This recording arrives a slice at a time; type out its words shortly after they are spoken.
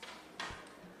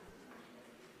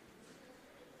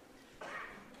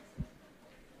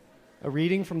A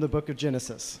reading from the book of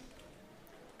Genesis.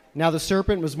 Now the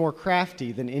serpent was more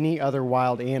crafty than any other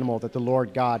wild animal that the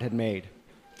Lord God had made.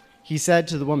 He said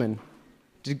to the woman,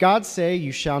 "Did God say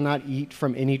you shall not eat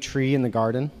from any tree in the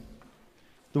garden?"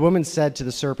 The woman said to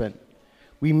the serpent,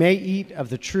 "We may eat of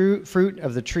the true fruit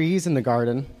of the trees in the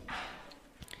garden,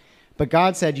 but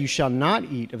God said you shall not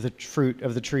eat of the fruit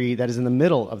of the tree that is in the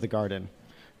middle of the garden,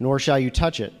 nor shall you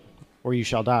touch it, or you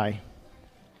shall die."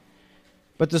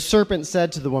 But the serpent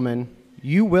said to the woman,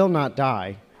 "You will not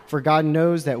die, for God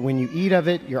knows that when you eat of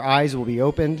it, your eyes will be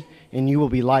opened, and you will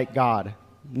be like God,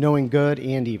 knowing good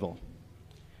and evil."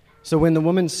 So when the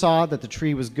woman saw that the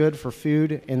tree was good for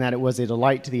food, and that it was a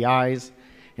delight to the eyes,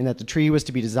 and that the tree was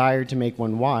to be desired to make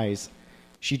one wise,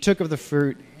 she took of the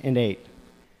fruit and ate.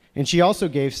 And she also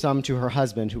gave some to her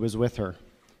husband who was with her,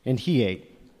 and he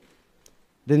ate.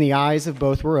 Then the eyes of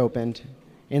both were opened,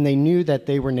 and they knew that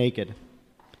they were naked.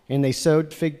 And they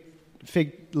sewed fig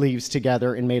leaves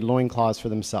together and made loincloths for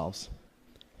themselves.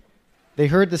 They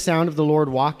heard the sound of the Lord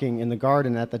walking in the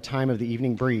garden at the time of the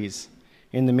evening breeze,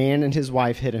 and the man and his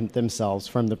wife hid themselves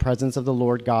from the presence of the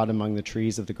Lord God among the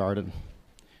trees of the garden.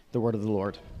 The word of the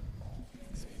Lord.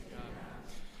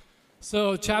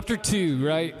 So chapter 2,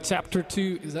 right? Chapter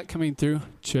 2, is that coming through?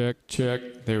 Check.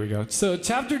 There we go. So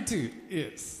chapter 2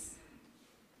 is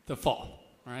the fall,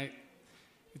 right?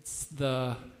 It's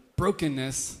the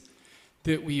brokenness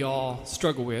that we all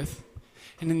struggle with.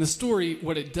 And in the story,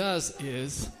 what it does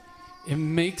is it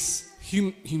makes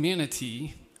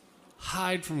humanity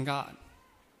hide from God,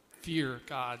 fear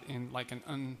God in like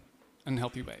an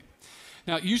unhealthy way.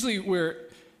 Now, usually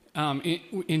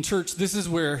in church, this is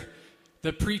where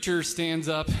the preacher stands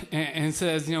up and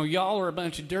says, y'all are a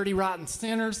bunch of dirty, rotten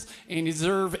sinners and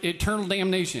deserve eternal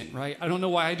damnation, right? I don't know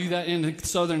why I do that in a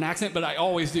southern accent, but I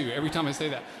always do every time I say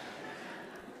that.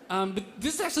 But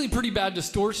this is actually a pretty bad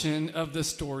distortion of the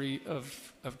story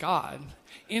of God.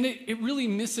 And it really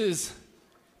misses,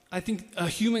 I think, a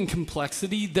human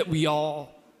complexity that we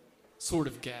all sort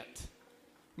of get.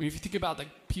 I mean, if you think about the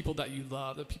people that you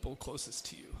love, the people closest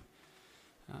to you,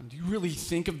 do you really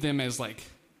think of them as like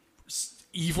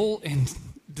evil and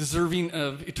deserving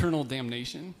of eternal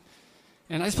damnation?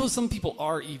 And I suppose some people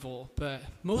are evil, but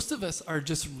most of us are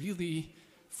just really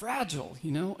fragile,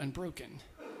 and broken.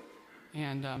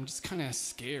 And just kind of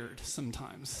scared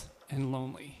sometimes and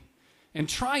lonely. And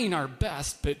trying our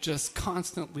best, but just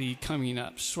constantly coming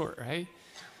up short, right?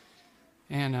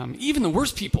 And even the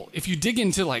worst people, if you dig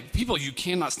into like people you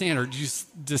cannot stand or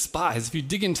just despise, if you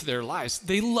dig into their lives,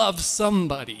 they love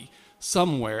somebody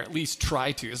somewhere, at least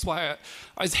try to. That's why I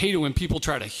always hate it when people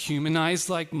try to humanize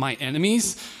like my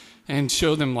enemies and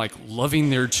show them like loving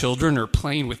their children or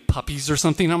playing with puppies or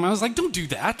something. I was like, don't do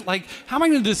that. Like, how am I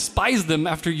going to despise them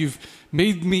after you've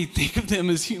made me think of them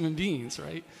as human beings,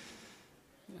 right?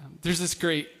 There's this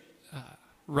great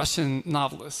Russian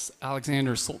novelist,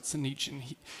 Alexander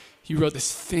Solzhenitsyn. He wrote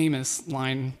this famous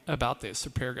line about this, or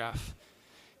paragraph.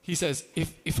 He says,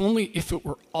 if it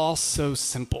were all so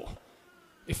simple,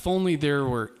 if only there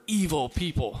were evil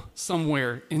people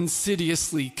somewhere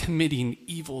insidiously committing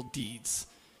evil deeds,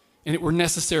 and it were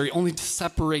necessary only to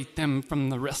separate them from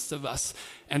the rest of us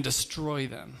and destroy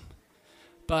them.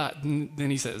 But then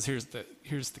he says, here's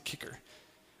the kicker.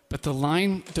 But the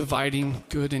line dividing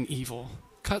good and evil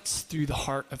cuts through the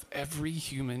heart of every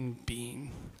human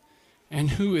being.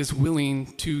 And who is willing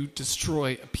to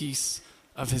destroy a piece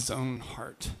of his own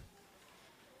heart?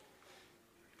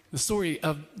 The story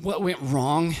of what went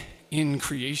wrong in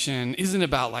creation isn't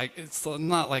about it's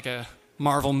not like a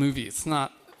Marvel movie. It's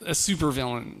not a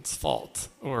supervillain's fault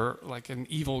or like an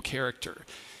evil character.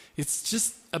 It's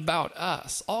just about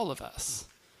us, all of us.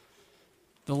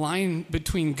 The line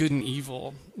between good and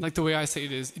evil, like the way I say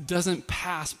it is, it doesn't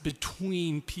pass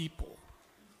between people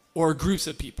or groups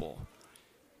of people.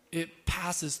 It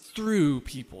passes through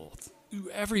people, through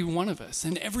every one of us,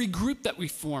 and every group that we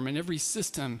form and every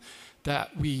system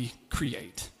that we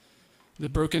create. The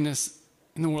brokenness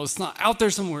in the world, it's not out there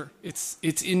somewhere. It's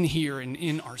in here and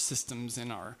in our systems,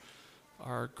 in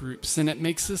our groups. And it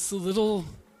makes us a little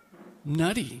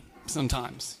nutty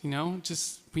sometimes,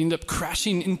 just we end up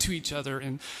crashing into each other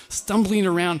and stumbling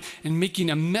around and making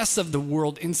a mess of the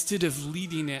world instead of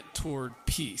leading it toward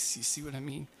peace. You see what I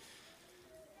mean?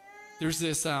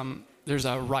 There's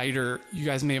a writer you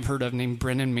guys may have heard of named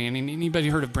Brennan Manning. Anybody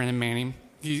heard of Brennan Manning?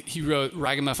 He wrote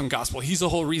Ragamuffin Gospel. He's the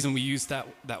whole reason we use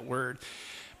that word.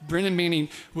 Brennan Manning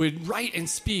would write and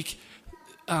speak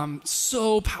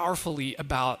so powerfully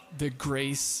about the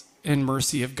grace and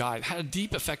mercy of God. It had a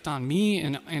deep effect on me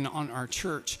and on our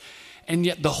church. And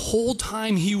yet the whole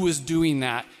time he was doing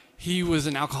that, he was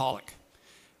an alcoholic.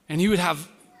 And he would have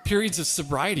periods of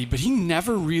sobriety, but he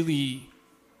never really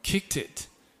kicked it.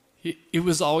 It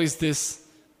was always this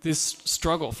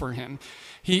struggle for him.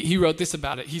 He wrote this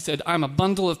about it. He said, I'm a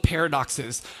bundle of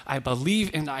paradoxes. I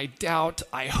believe and I doubt.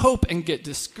 I hope and get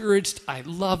discouraged. I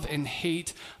love and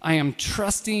hate. I am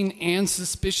trusting and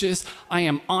suspicious. I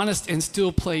am honest and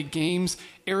still play games.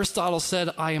 Aristotle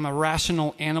said, I am a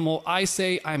rational animal. I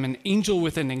say I'm an angel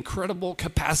with an incredible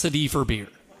capacity for beer.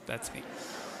 That's me.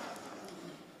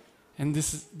 And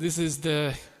this is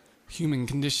the human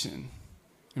condition.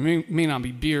 It may not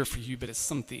be beer for you, but it's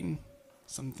some things.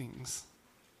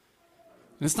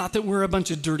 And it's not that we're a bunch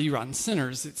of dirty, rotten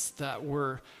sinners. It's that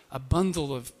we're a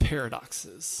bundle of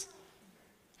paradoxes.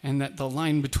 And that the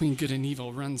line between good and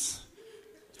evil runs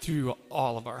through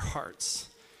all of our hearts.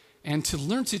 And to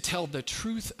learn to tell the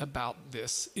truth about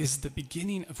this is the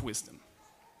beginning of wisdom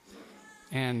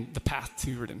and the path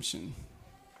to redemption.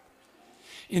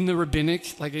 In the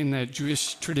rabbinic, like in the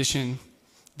Jewish tradition,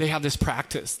 they have this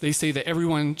practice. They say that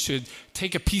everyone should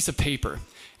take a piece of paper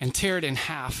and tear it in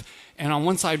half, and on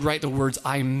one side write the words,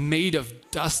 I'm made of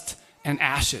dust and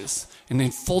ashes, and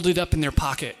then fold it up in their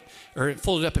pocket, or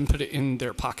fold it up and put it in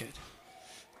their pocket.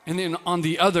 And then on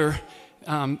the other,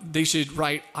 they should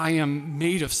write, I am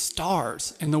made of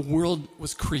stars, and the world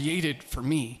was created for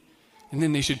me. And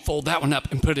then they should fold that one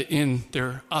up and put it in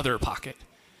their other pocket,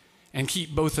 and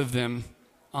keep both of them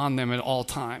on them at all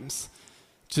times,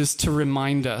 just to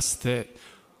remind us that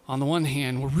on the one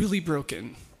hand, we're really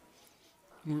broken.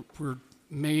 We're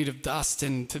made of dust,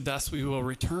 and to dust we will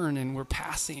return, and we're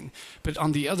passing. But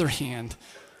on the other hand,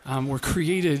 we're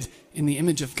created in the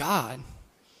image of God.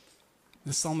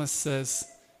 The psalmist says,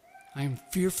 I am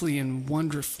fearfully and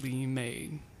wonderfully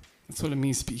made. That's what it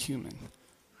means to be human.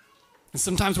 And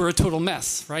sometimes we're a total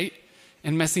mess, right?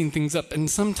 And messing things up. And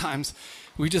sometimes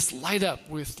we just light up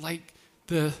with like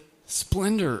the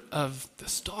splendor of the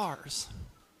stars.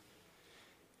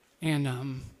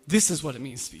 And this is what it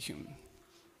means to be human.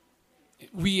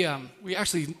 We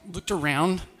actually looked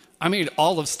around. I made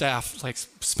all of staff,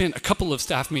 spent a couple of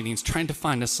staff meetings trying to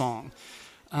find a song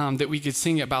that we could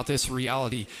sing about this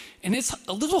reality. And it's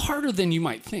a little harder than you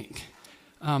might think.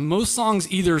 Most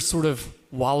songs either sort of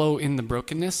wallow in the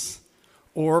brokenness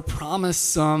or promise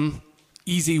some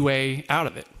easy way out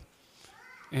of it.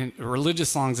 And religious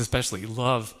songs especially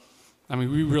love. I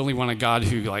mean, we really want a God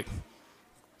who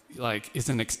like is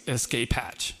an escape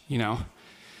hatch, you know.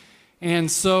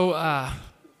 And so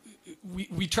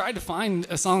we tried to find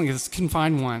a song, couldn't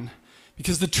find one,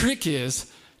 because the trick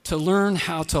is to learn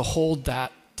how to hold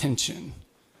that tension.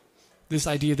 This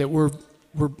idea that we're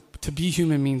to be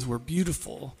human means we're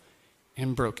beautiful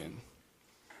and broken,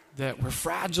 that we're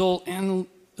fragile and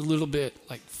a little bit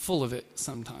full of it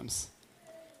sometimes,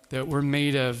 that we're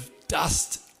made of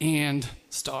dust and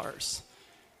stars,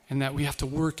 and that we have to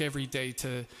work every day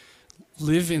to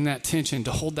live in that tension,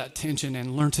 to hold that tension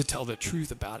and learn to tell the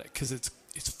truth about it, because it's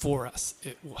for us.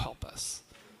 It will help us.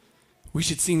 We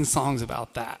should sing songs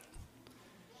about that,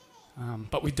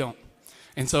 but we don't.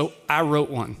 And so I wrote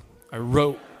one.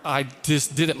 I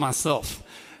just did it myself.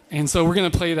 And so we're going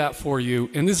to play that for you.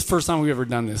 And this is the first time we've ever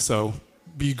done this, so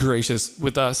be gracious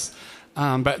with us.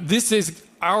 But this is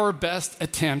our best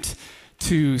attempt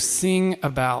to sing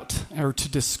about or to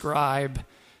describe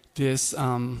these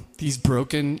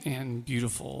broken and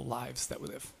beautiful lives that we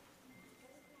live.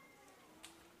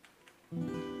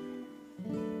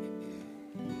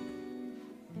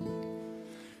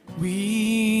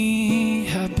 We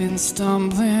have been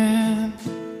stumbling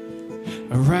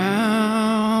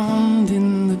around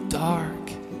in the dark,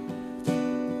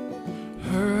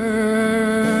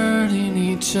 hurting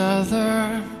each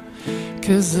other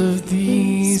 'cause of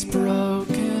these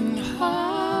broken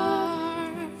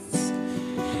hearts,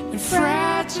 and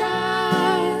fragile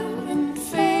and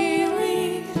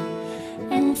failing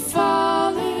and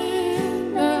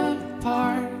falling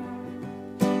apart.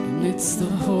 And it's the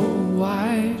whole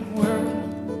wide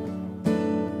world,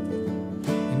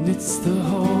 and it's the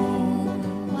whole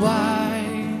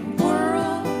wide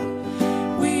world.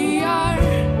 We are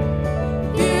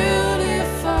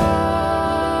beautiful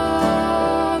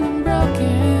and broken.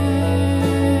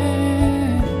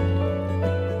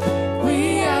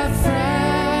 We are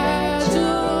fragile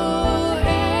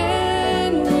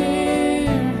and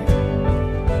we're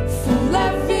full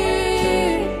of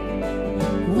it.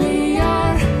 We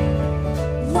are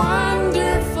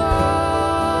wonderful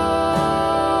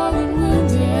and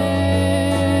wounded.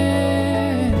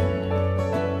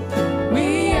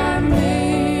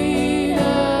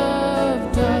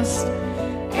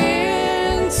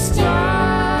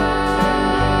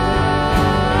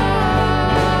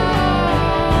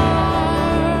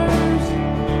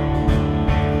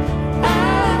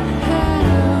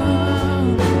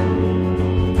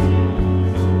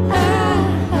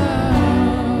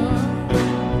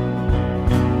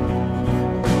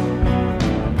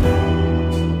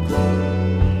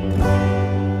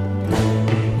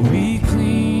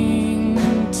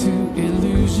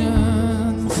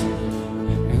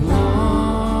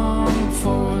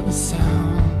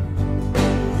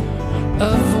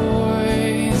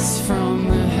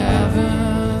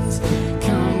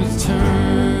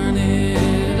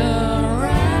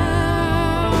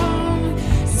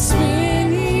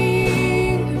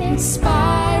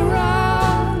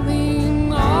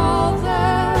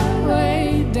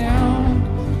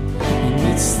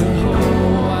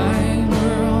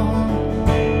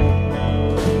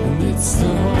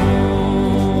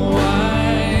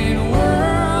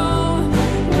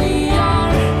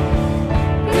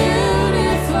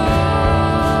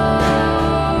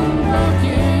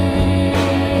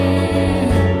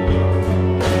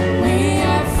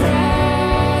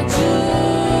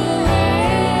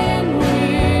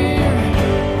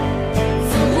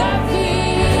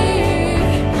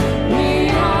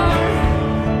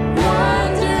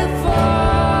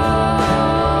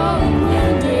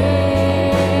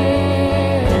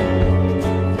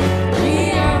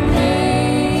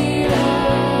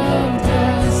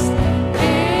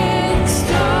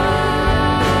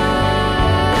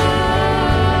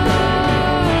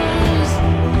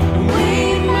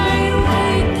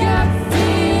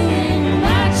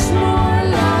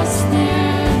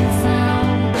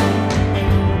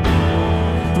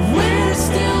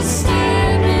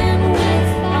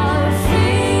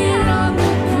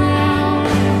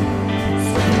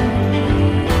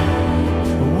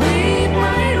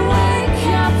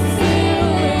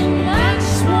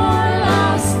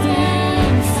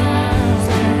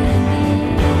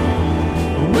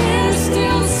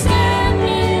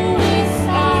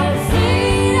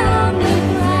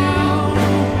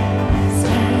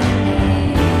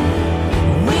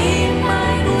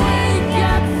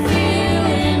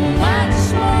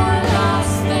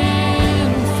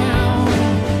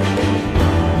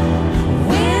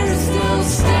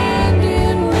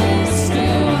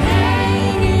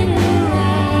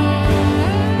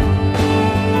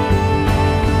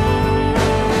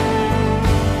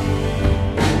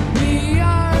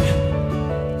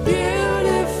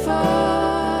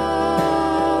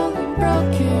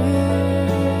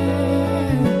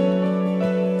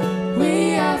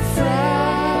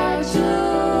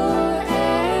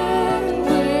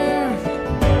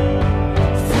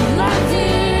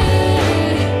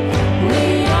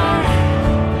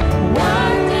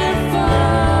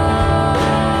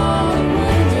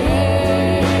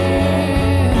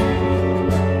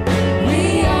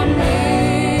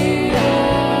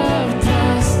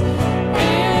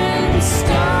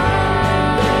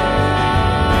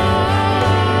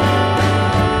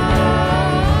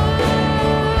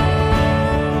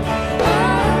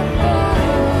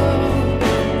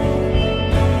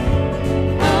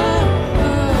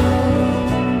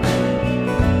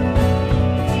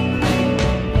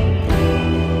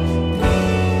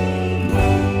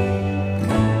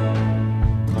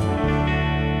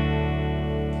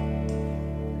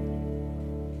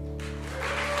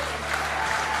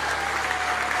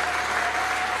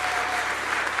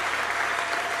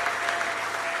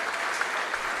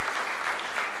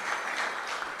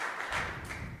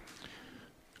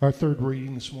 Our third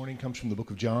reading this morning comes from the book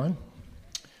of John.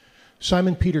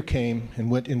 Simon Peter came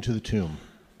and went into the tomb.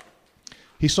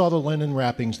 He saw the linen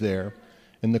wrappings there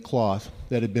and the cloth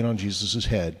that had been on Jesus'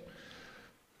 head,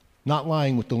 not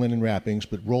lying with the linen wrappings,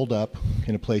 but rolled up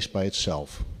in a place by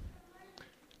itself.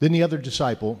 Then the other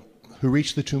disciple, who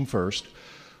reached the tomb first,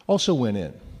 also went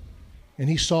in, and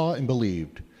he saw and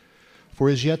believed, for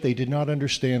as yet they did not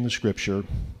understand the scripture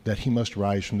that he must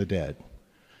rise from the dead.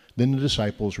 Then the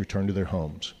disciples returned to their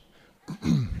homes.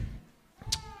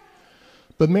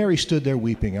 But Mary stood there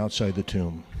weeping outside the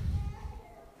tomb.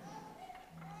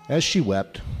 As she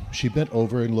wept, she bent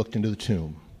over and looked into the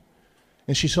tomb.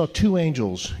 And she saw two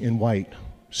angels in white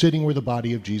sitting where the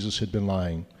body of Jesus had been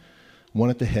lying, one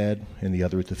at the head and the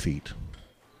other at the feet.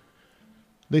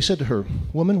 They said to her,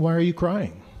 "Woman, why are you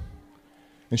crying?"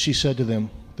 And she said to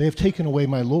them, "They have taken away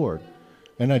my Lord,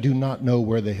 and I do not know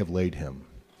where they have laid him."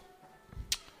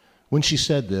 When she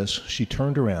said this, she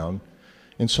turned around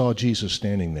and saw Jesus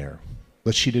standing there,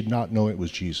 but she did not know it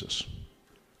was Jesus.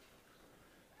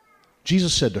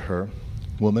 Jesus said to her,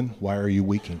 "Woman, why are you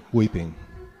weeping?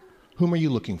 Whom are you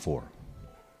looking for?"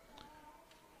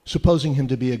 Supposing him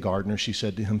to be a gardener, she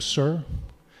said to him, "Sir,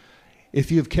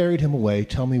 if you have carried him away,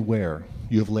 tell me where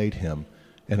you have laid him,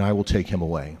 and I will take him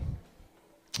away."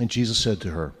 And Jesus said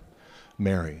to her,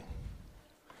 "Mary."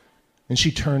 And she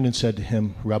turned and said to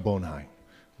him, "Rabboni,"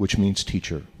 which means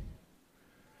teacher.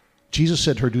 Jesus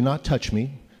said to her, "Do not touch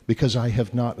me, because I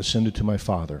have not ascended to my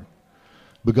Father.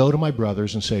 But go to my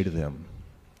brothers and say to them,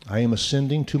 I am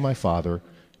ascending to my Father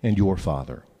and your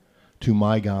Father, to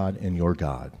my God and your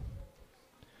God."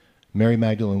 Mary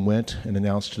Magdalene went and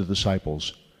announced to the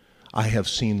disciples, "I have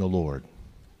seen the Lord."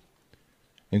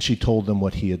 And she told them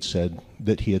what he had said,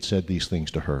 that he had said these things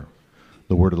to her.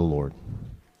 The word of the Lord.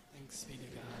 Thanks be to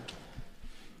God.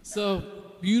 So,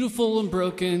 beautiful and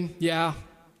broken, yeah.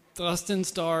 Dust and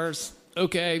stars,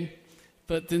 okay.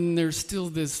 But then there's still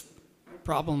this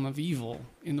problem of evil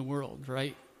in the world,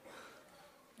 right?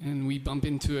 And we bump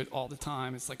into it all the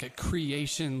time. It's like a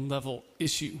creation level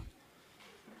issue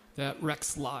that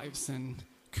wrecks lives and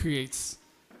creates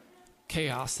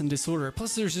chaos and disorder.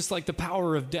 Plus there's just like the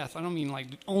power of death. I don't mean like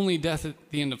only death at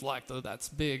the end of life, though that's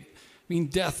big. I mean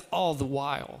death all the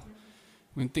while.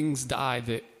 When things die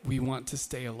that we want to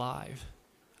stay alive.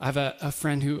 I have a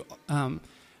friend who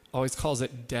always calls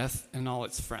it death and all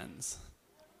its friends.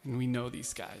 And we know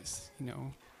these guys,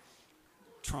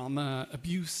 trauma,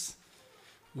 abuse,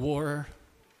 war,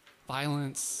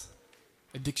 violence,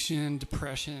 addiction,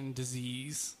 depression,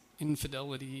 disease,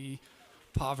 infidelity,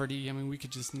 poverty. I mean, we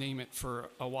could just name it for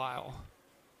a while.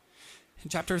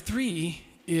 And chapter 3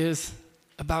 is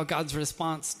about God's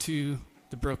response to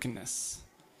the brokenness.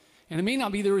 And it may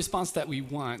not be the response that we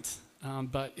want,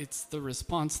 but it's the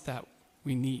response that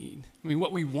we need. I mean,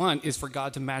 what we want is for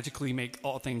God to magically make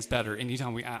all things better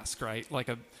anytime we ask, right? Like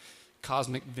a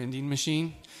cosmic vending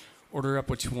machine, order up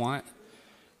what you want.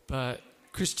 But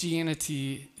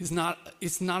Christianity is not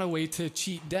a way to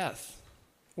cheat death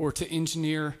or to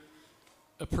engineer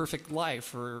a perfect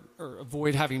life or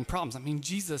avoid having problems. I mean,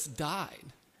 Jesus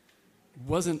died. It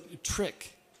wasn't a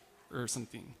trick or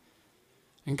something.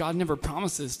 And God never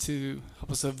promises to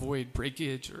help us avoid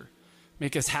breakage or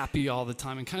make us happy all the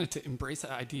time. And kind of to embrace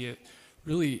that idea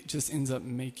really just ends up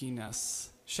making us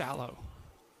shallow.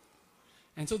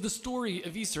 And so the story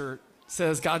of Easter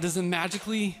says God doesn't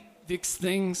magically fix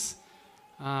things.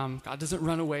 God doesn't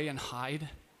run away and hide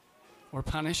or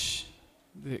punish.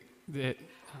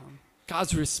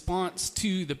 God's response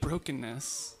to the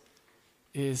brokenness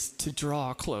is to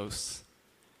draw close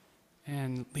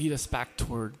and lead us back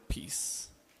toward peace.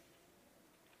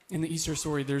 In the Easter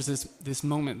story, there's this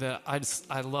moment that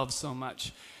I love so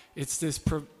much. It's this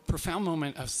profound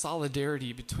moment of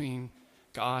solidarity between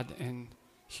God and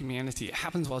humanity. It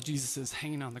happens while Jesus is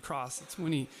hanging on the cross. It's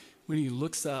when he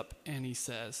looks up and he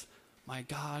says, my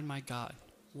God,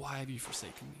 why have you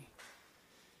forsaken me?"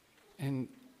 And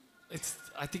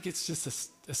I think it's just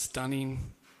a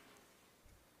stunning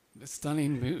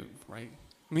move, right?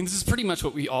 I mean, this is pretty much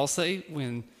what we all say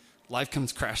when life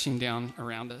comes crashing down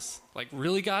around us. Like,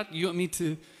 really, God? You want me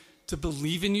to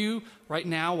believe in you right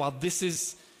now while this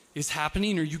is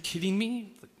happening? Are you kidding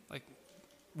me? Like,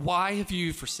 why have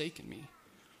you forsaken me?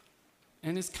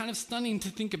 And it's kind of stunning to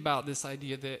think about this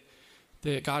idea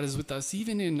that God is with us,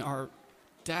 even in our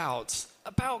doubts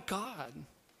about God,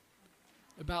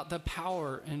 about the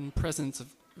power and presence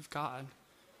of God.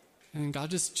 And God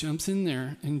just jumps in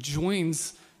there and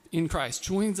joins in Christ,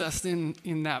 joins us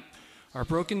in that, our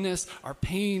brokenness, our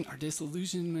pain, our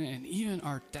disillusionment, and even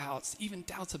our doubts, even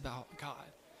doubts about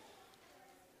God.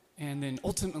 And then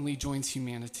ultimately joins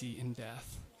humanity in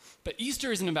death. But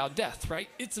Easter isn't about death, right?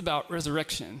 It's about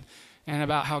resurrection and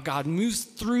about how God moves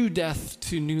through death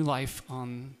to new life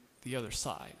on the other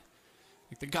side.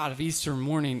 Like the God of Easter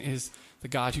morning is the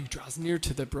God who draws near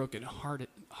to the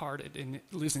broken-hearted and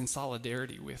lives in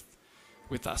solidarity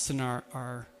with us in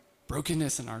our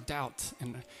brokenness and our doubt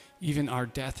and even our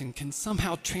death, and can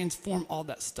somehow transform all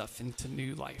that stuff into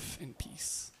new life and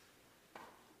peace.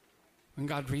 When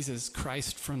God raises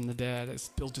Christ from the dead, as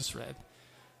Bill just read,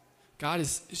 God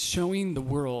is showing the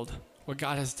world what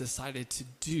God has decided to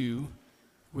do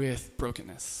with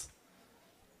brokenness,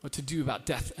 what to do about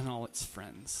death and all its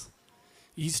friends.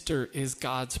 Easter is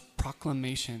God's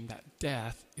proclamation that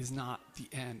death is not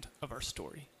the end of our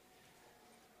story.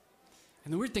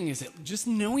 And the weird thing is that just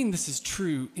knowing this is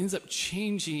true ends up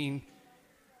changing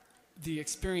the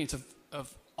experience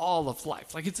of all of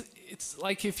life. Like it's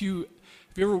like if you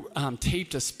ever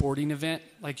taped a sporting event,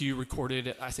 like you recorded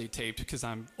it. I say taped because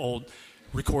I'm old.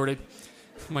 Recorded.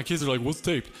 My kids are like, "What's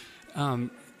taped?"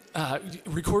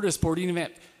 Recorded a sporting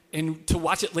event and to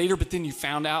watch it later, but then you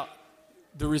found out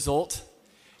the result,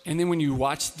 and then when you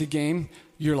watch the game,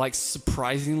 you're like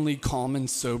surprisingly calm and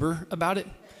sober about it.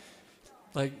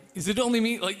 Like, is it only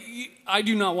me? Like, I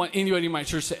do not want anybody in my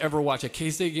church to ever watch a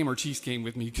K-State game or Chiefs game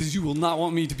with me, because you will not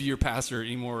want me to be your pastor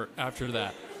anymore after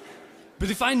that. But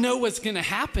if I know what's going to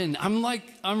happen,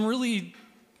 I'm really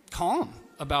calm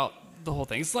about the whole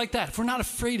thing. It's like that. If we're not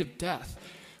afraid of death,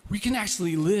 we can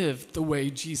actually live the way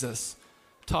Jesus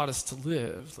taught us to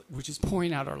live, which is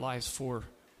pouring out our lives for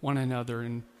one another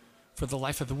and for the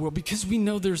life of the world, because we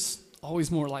know there's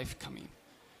always more life coming.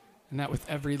 And that with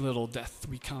every little death,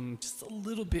 we come just a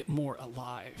little bit more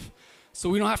alive. So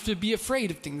we don't have to be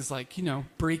afraid of things like,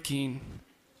 breaking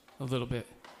a little bit.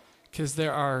 Because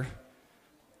there are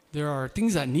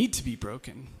things that need to be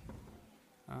broken.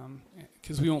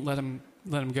 Because we won't let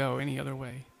them go any other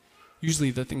way.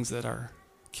 Usually the things that are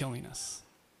killing us.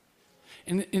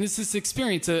 And it's this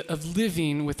experience of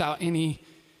living without any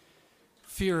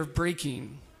fear of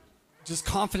breaking. Just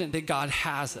confident that God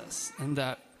has us, and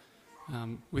that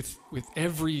with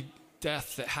every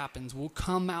death that happens, we'll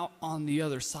come out on the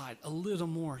other side a little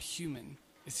more human,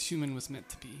 as human was meant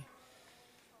to be.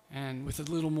 And with a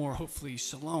little more, hopefully,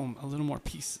 shalom, a little more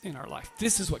peace in our life.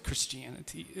 This is what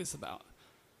Christianity is about.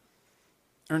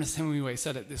 Ernest Hemingway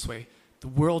said it this way: the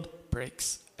world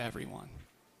breaks everyone,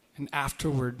 and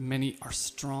afterward many are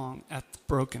strong at the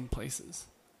broken places.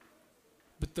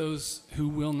 But those who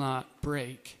will not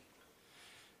break,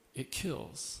 it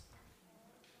kills.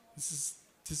 This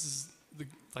is the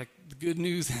good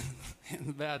news and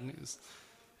the bad news.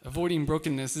 Avoiding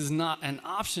brokenness is not an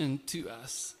option to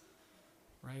us,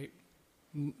 right?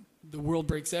 The world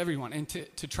breaks everyone, and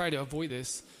to try to avoid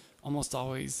this almost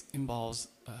always involves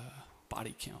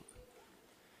body count.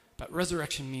 But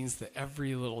resurrection means that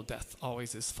every little death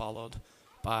always is followed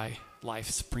by life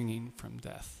springing from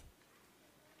death.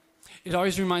 It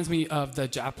always reminds me of the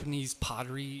Japanese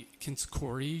pottery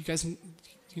kintsukuroi. You guys,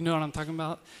 you know what I'm talking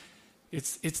about?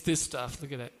 It's this stuff.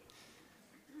 Look at it.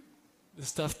 The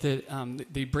stuff that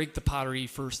they break the pottery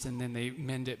first, and then they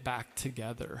mend it back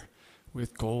together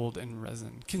with gold and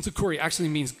resin. Kintsukuroi actually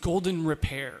means golden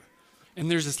repair. And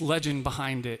there's this legend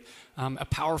behind it. A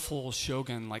powerful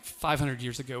shogun, like 500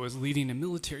 years ago, was leading a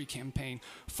military campaign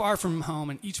far from home,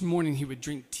 and each morning he would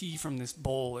drink tea from this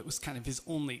bowl. It was kind of his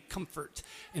only comfort.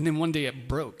 And then one day it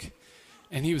broke,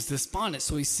 and he was despondent,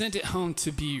 so he sent it home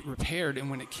to be repaired. And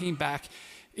when it came back,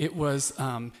 it was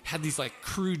had these like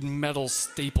crude metal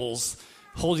staples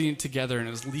holding it together, and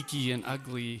it was leaky and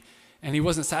ugly. And he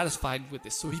wasn't satisfied with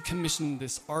this, so he commissioned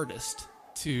this artist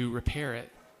to repair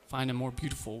it, find a more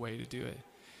beautiful way to do it.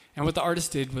 And what the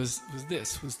artist did was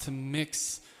to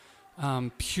mix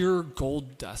pure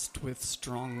gold dust with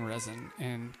strong resin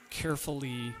and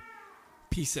carefully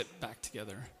piece it back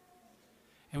together.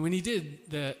 And when he did,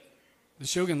 the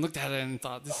shogun looked at it and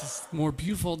thought, this is more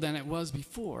beautiful than it was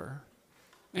before.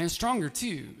 And stronger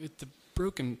too, at the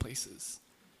broken places.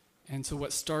 And so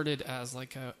what started as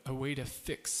like a way to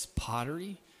fix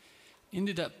pottery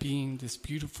ended up being this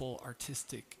beautiful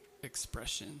artistic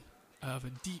expression of a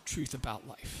deep truth about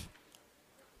life,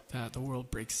 that the world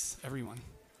breaks everyone,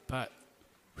 but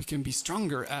we can be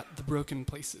stronger at the broken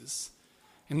places.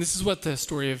 And this is what the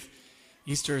story of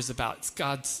Easter is about. It's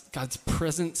God's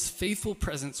presence, faithful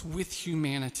presence with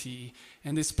humanity,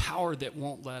 and this power that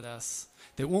won't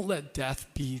let death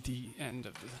be the end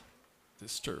of the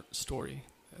story,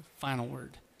 the final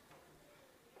word.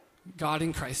 God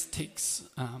in Christ takes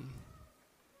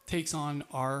on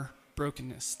our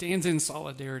brokenness, stands in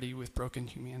solidarity with broken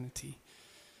humanity,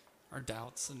 our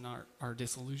doubts and our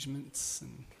disillusionments,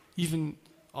 and even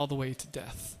all the way to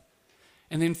death.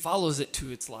 and then follows it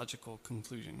to its logical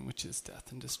conclusion, which is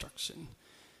death and destruction.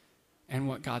 And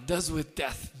what God does with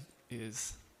death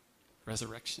is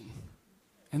resurrection.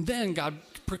 And then God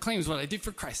proclaims, what I did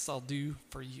for Christ, I'll do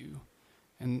for you.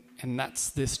 And that's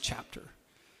this chapter.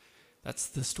 That's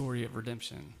the story of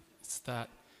redemption. It's that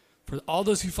for all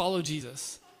those who follow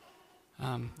Jesus,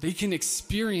 they can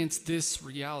experience this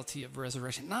reality of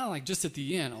resurrection, not like just at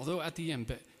the end, although at the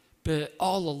end, but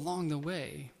all along the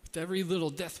way. With every little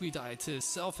death we die to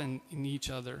self and in each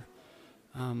other,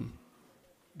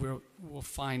 we'll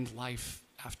find life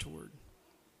afterward,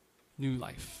 new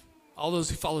life. All those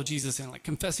who follow Jesus and like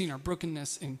confessing our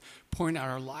brokenness and pouring out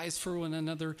our lives for one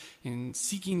another and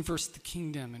seeking first the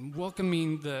kingdom and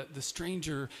welcoming the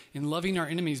stranger and loving our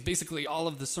enemies, basically all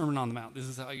of the Sermon on the Mount. This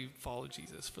is how you follow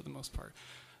Jesus for the most part.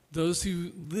 Those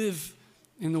who live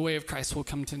in the way of Christ will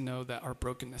come to know that our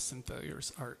brokenness and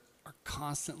failures are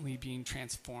constantly being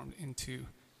transformed into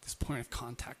this point of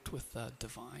contact with the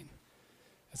divine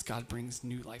as God brings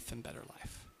new life and better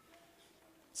life.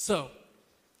 So,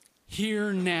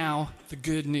 hear now the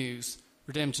good news,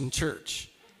 Redemption Church.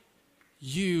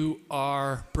 You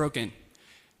are broken.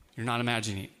 You're not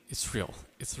imagining it. It's real.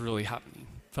 It's really happening.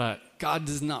 But God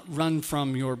does not run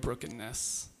from your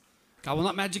brokenness. God will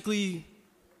not magically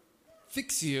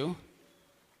fix you.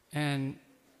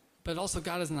 But also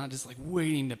God is not just like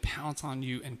waiting to pounce on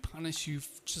you and punish you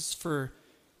just for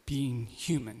being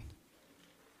human.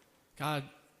 God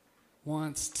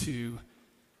wants to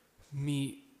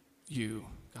meet you.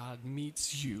 God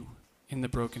meets you in the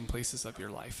broken places of your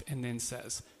life and then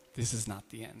says, this is not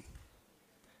the end.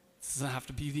 This doesn't have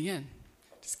to be the end.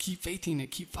 Just keep faithing it,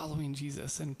 keep following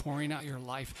Jesus and pouring out your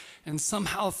life. And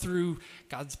somehow through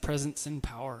God's presence and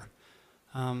power,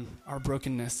 our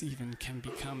brokenness even can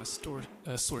become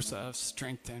a source of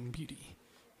strength and beauty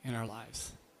in our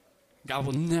lives. God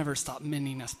will never stop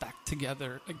mending us back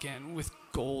together again with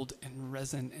gold and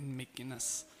resin and making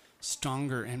us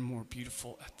stronger and more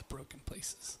beautiful at the broken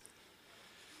places,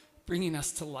 bringing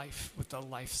us to life with a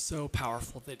life so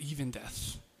powerful that even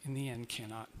death in the end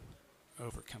cannot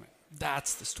overcome it.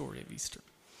 That's the story of Easter.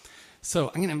 So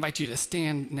I'm going to invite you to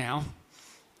stand now,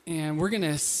 and we're going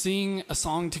to sing a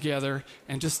song together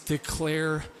and just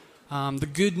declare the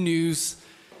good news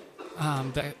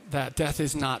that death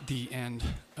is not the end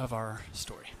of our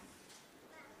story.